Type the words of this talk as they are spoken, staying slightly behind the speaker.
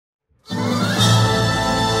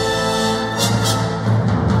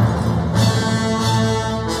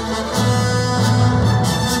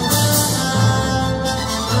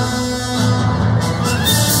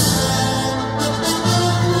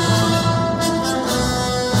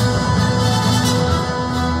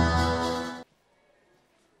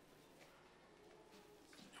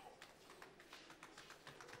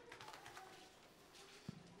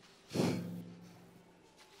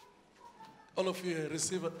All of you here,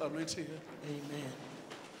 receive anointing here. Amen.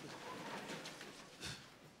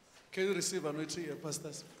 Can you receive anointing here,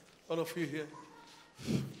 pastors? All of you here.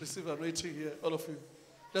 Receive anointing here, all of you.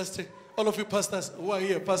 Just take, all of you pastors who are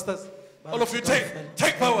here, pastors. All of you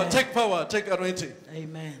take power, take power, take anointing.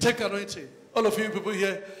 Amen. Take anointing. All of you people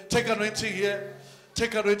here, take anointing here.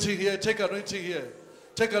 Take anointing here, take anointing here.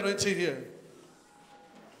 Take anointing here.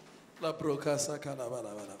 La broca saka la ba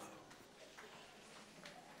la ba la ba.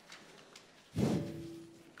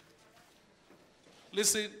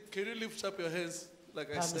 Listen, can you lift up your hands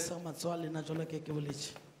like I said?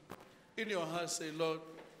 In your heart say, Lord,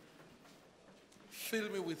 fill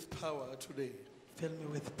me with power today. Fill me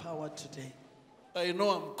with power today. I know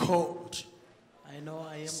I'm called. I know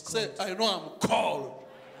I am Say, called. I know I'm called.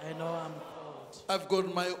 I know I'm called. I've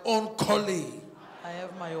got my own calling. I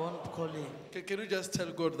have my own calling. Can you just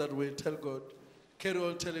tell God that way? Tell God. Carry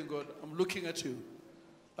on telling God, I'm looking at you.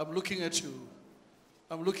 I'm looking at you.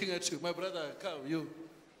 I'm looking at you. My brother, come, you.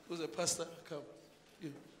 Who's a pastor? Come,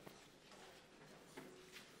 you.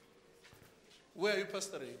 Where are you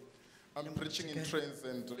pastoring? I'm preaching in trains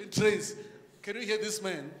and In trains. Can you hear this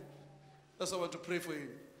man? That's why I want to pray for him.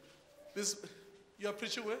 This, you are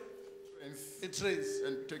preaching where? trains In trains.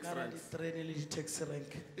 and taxi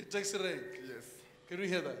rank. It takes a rank. Yes. Can you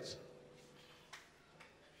hear that?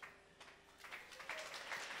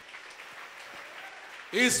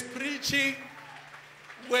 He's preaching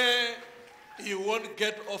where you won't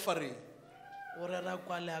get offering.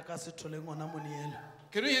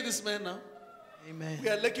 Can you hear this man now? Amen. We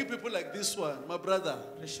are lucky people like this one, my brother.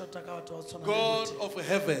 God of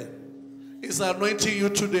heaven is anointing you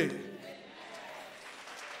today.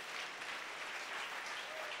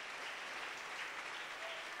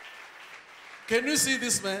 Can you see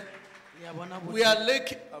this man? We are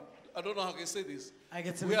lucky. I don't know how I can say this.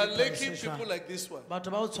 We are lucky people like this one.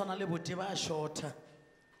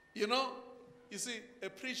 You know, you see, a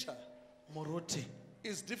preacher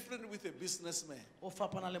is different with a businessman.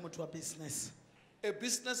 A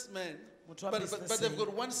businessman, but they've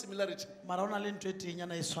got one similarity.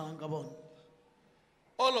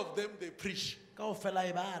 All of them, they preach.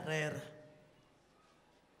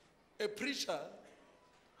 A preacher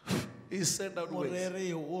is sent out ways.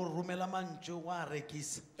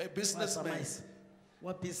 A businessman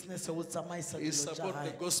is support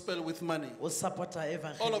the gospel with money. All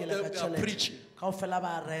of them are preaching.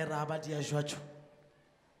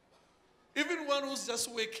 Even one who's just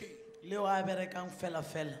working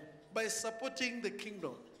by supporting the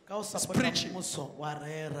kingdom is preaching.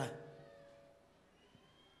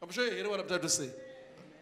 I'm sure you hear what I'm trying to say.